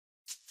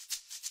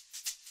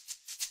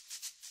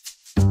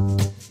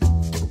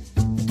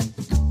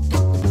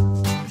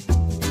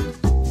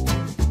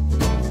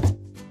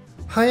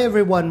Hi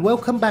everyone,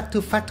 welcome back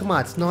to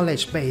Factomart's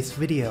knowledge-based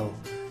video.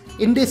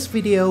 In this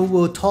video,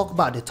 we'll talk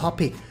about the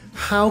topic,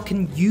 how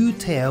can you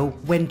tell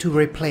when to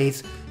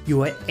replace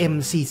your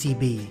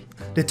MCCB?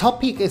 The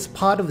topic is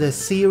part of the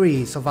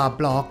series of our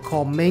blog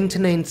called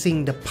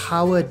Maintaining the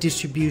Power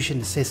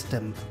Distribution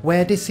System,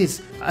 where this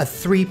is a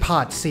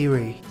 3-part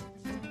series.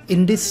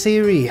 In this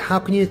series, how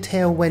can you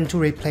tell when to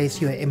replace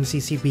your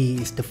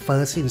MCCB is the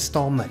first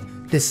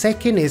installment. The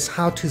second is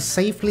how to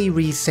safely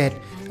reset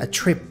a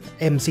trip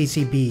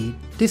MCCB.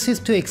 This is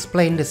to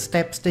explain the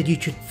steps that you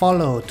should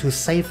follow to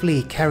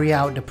safely carry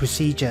out the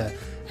procedure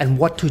and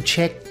what to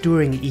check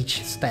during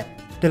each step.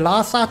 The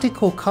last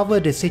article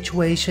covered the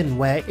situation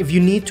where if you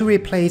need to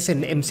replace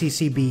an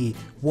MCCB,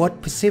 what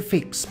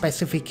specific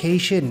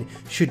specification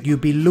should you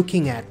be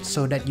looking at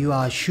so that you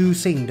are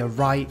choosing the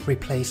right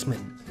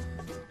replacement.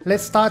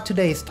 Let's start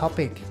today's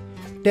topic.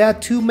 There are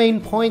two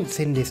main points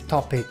in this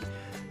topic.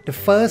 The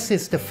first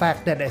is the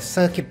fact that a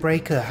circuit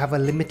breaker have a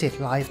limited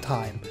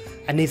lifetime,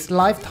 and its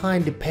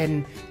lifetime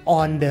depends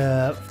on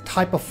the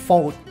type of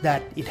fault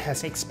that it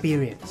has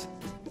experienced.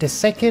 The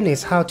second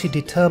is how to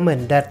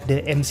determine that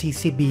the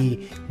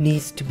MCCB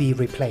needs to be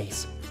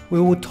replaced.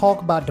 We will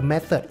talk about the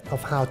method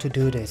of how to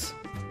do this.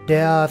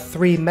 There are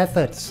 3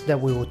 methods that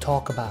we will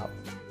talk about.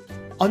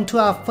 On to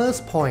our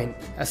first point,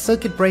 a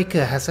circuit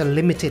breaker has a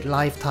limited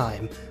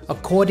lifetime.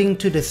 According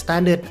to the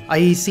standard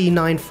IEC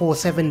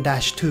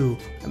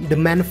 947-2, the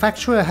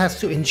manufacturer has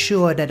to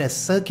ensure that a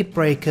circuit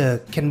breaker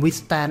can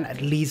withstand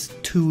at least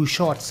 2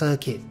 short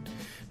circuits.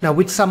 Now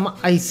with some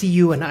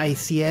ICU and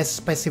ICS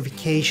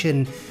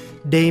specification,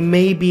 they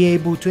may be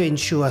able to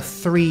ensure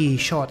 3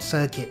 short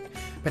circuits,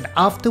 but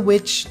after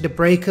which the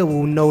breaker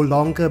will no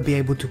longer be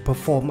able to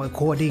perform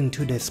according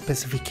to the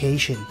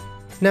specification.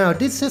 Now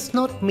this does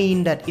not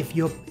mean that if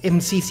your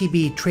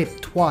MCCB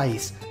tripped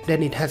twice,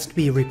 then it has to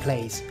be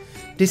replaced.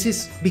 This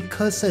is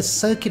because a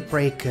circuit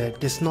breaker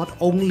does not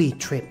only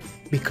trip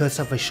because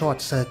of a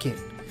short circuit.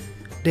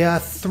 There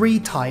are 3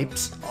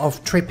 types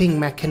of tripping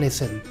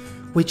mechanism,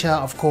 which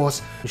are of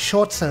course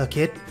short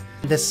circuit.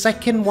 The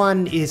second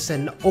one is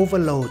an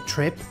overload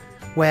trip,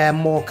 where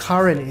more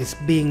current is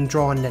being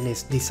drawn than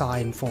it's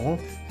designed for.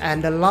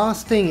 And the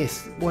last thing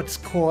is what's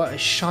called a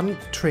shunt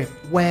trip,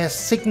 where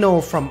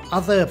signal from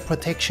other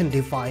protection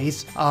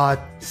devices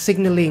are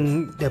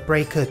signaling the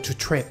breaker to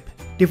trip.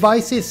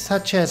 Devices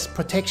such as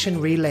protection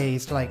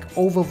relays like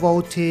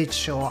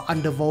overvoltage or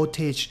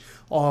undervoltage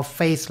or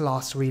phase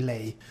loss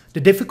relay.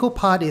 The difficult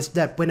part is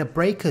that when a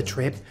breaker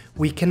trips,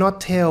 we cannot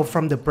tell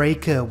from the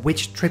breaker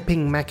which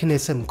tripping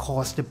mechanism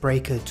caused the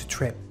breaker to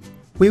trip.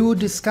 We will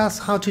discuss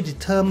how to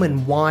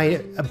determine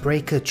why a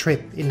breaker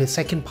tripped in the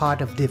second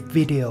part of the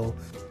video.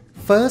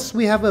 First,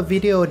 we have a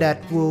video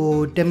that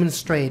will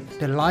demonstrate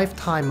the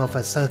lifetime of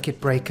a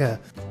circuit breaker.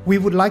 We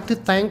would like to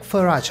thank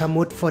Faraj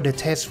Hamud for the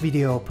test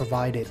video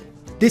provided.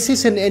 This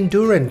is an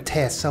endurance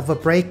test of a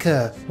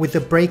breaker with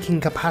a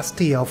braking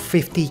capacity of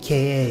 50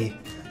 kA.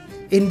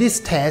 In this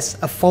test,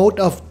 a fault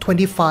of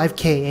 25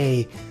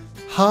 kA,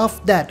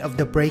 half that of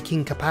the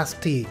braking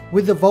capacity,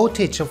 with a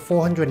voltage of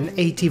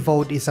 480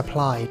 volt is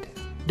applied.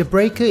 The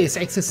breaker is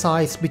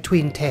exercised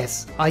between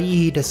tests,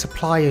 i.e. the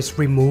supplier is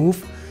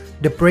removed.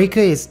 The breaker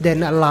is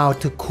then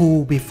allowed to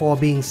cool before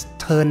being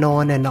turned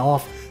on and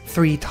off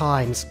 3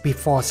 times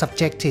before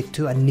subjected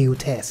to a new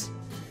test.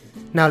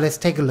 Now let's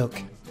take a look.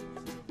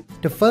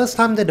 The first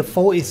time that the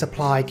fault is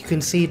applied, you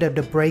can see that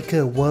the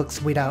breaker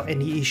works without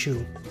any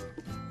issue.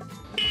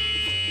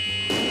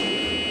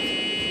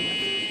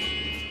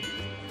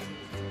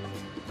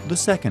 The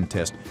second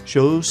test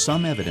shows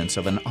some evidence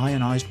of an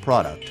ionized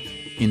product,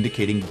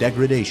 indicating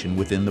degradation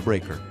within the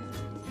breaker.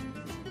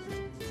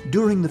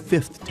 During the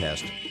 5th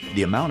test,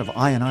 the amount of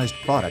ionized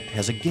product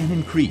has again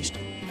increased,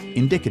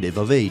 indicative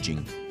of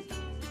aging.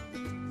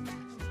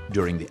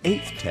 During the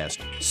 8th test,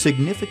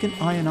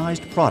 significant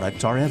ionized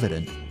products are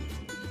evident.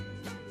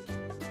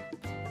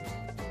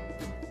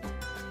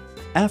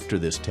 After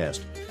this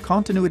test,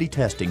 continuity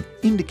testing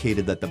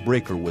indicated that the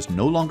breaker was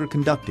no longer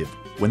conductive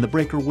when the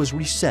breaker was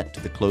reset to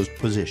the closed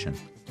position.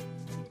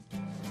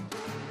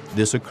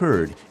 This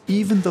occurred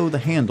even though the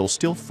handle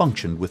still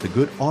functioned with a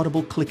good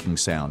audible clicking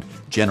sound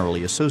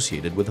generally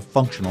associated with a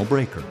functional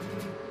breaker.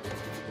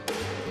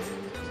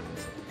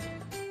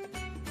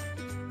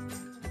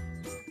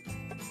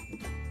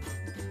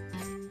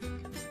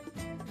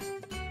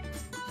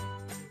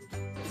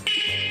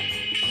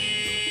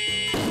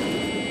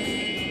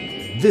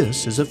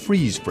 This is a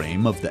freeze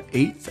frame of the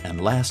 8th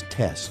and last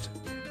test.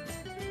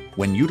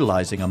 When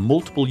utilizing a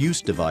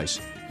multiple-use device,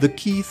 the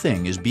key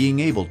thing is being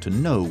able to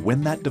know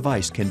when that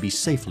device can be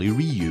safely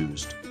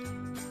reused.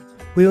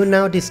 We will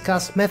now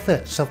discuss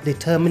methods of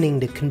determining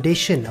the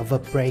condition of a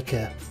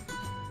breaker.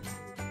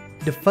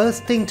 The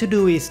first thing to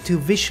do is to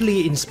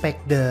visually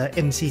inspect the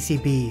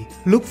MCCB.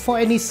 Look for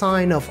any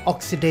sign of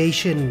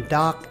oxidation,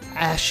 dark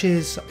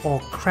ashes, or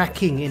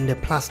cracking in the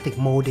plastic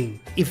molding.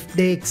 If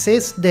they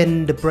exist,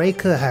 then the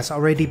breaker has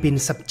already been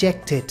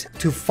subjected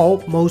to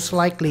fault, most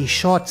likely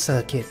short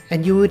circuit,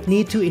 and you would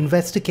need to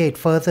investigate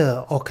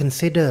further or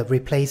consider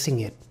replacing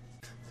it.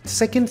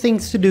 Second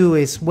things to do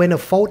is when a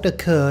fault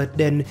occurred,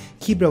 then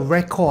keep a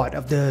record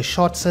of the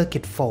short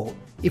circuit fault.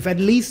 If at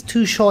least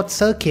 2 short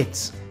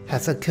circuits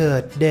has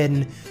occurred,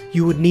 then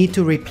you would need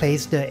to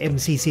replace the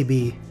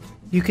MCCB.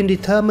 You can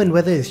determine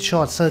whether it's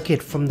short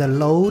circuit from the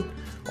load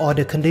or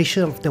the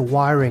condition of the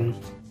wiring.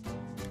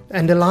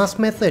 And the last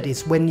method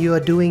is when you are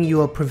doing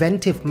your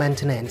preventive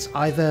maintenance,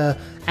 either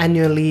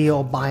annually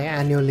or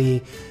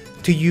biannually,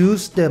 to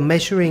use the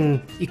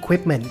measuring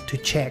equipment to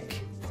check.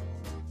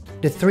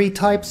 The 3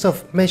 types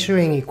of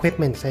measuring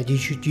equipment that you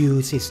should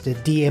use is the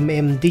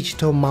DMM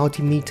digital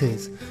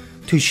multimeters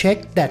to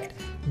check that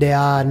there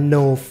are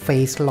no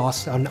phase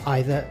loss on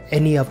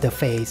any of the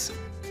phase.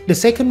 The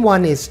second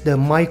one is the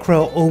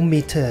micro ohm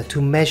meter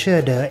to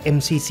measure the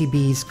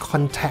MCCB's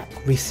contact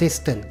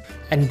resistance,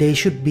 and they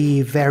should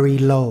be very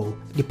low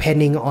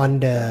depending on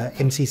the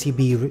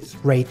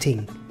MCCB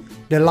rating.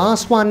 The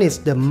last one is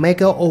the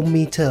mega ohm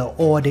meter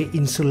or the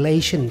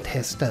insulation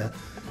tester,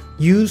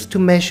 used to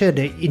measure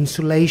the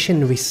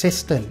insulation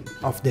resistance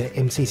of the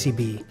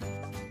MCCB.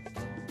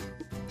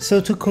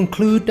 So to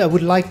conclude, I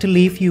would like to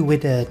leave you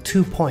with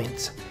 2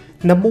 points.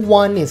 Number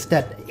 1 is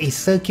that a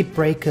circuit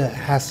breaker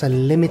has a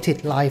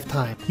limited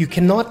lifetime. You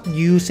cannot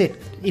use it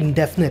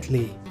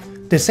indefinitely.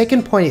 The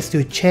second point is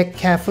to check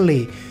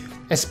carefully,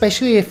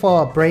 especially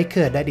for a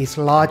breaker that is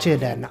larger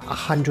than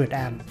 100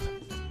 amp.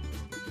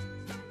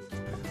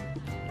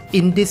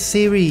 In this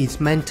series,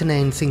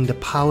 Maintaining the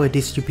Power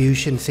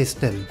Distribution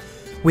System,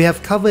 we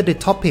have covered the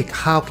topic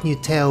how can you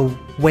tell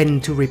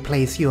when to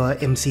replace your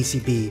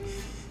MCCB.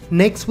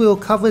 Next, we'll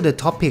cover the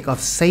topic of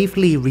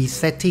safely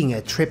resetting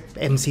a tripped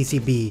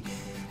MCCB.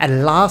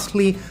 And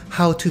lastly,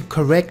 how to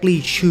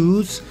correctly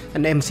choose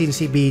an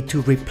MCCB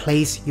to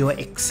replace your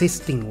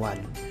existing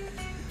one.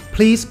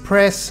 Please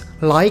press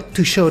like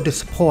to show the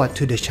support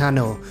to the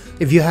channel.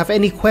 If you have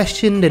any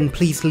question, then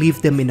please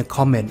leave them in a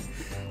comment.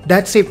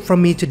 That's it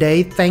from me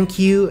today. Thank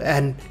you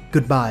and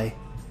goodbye.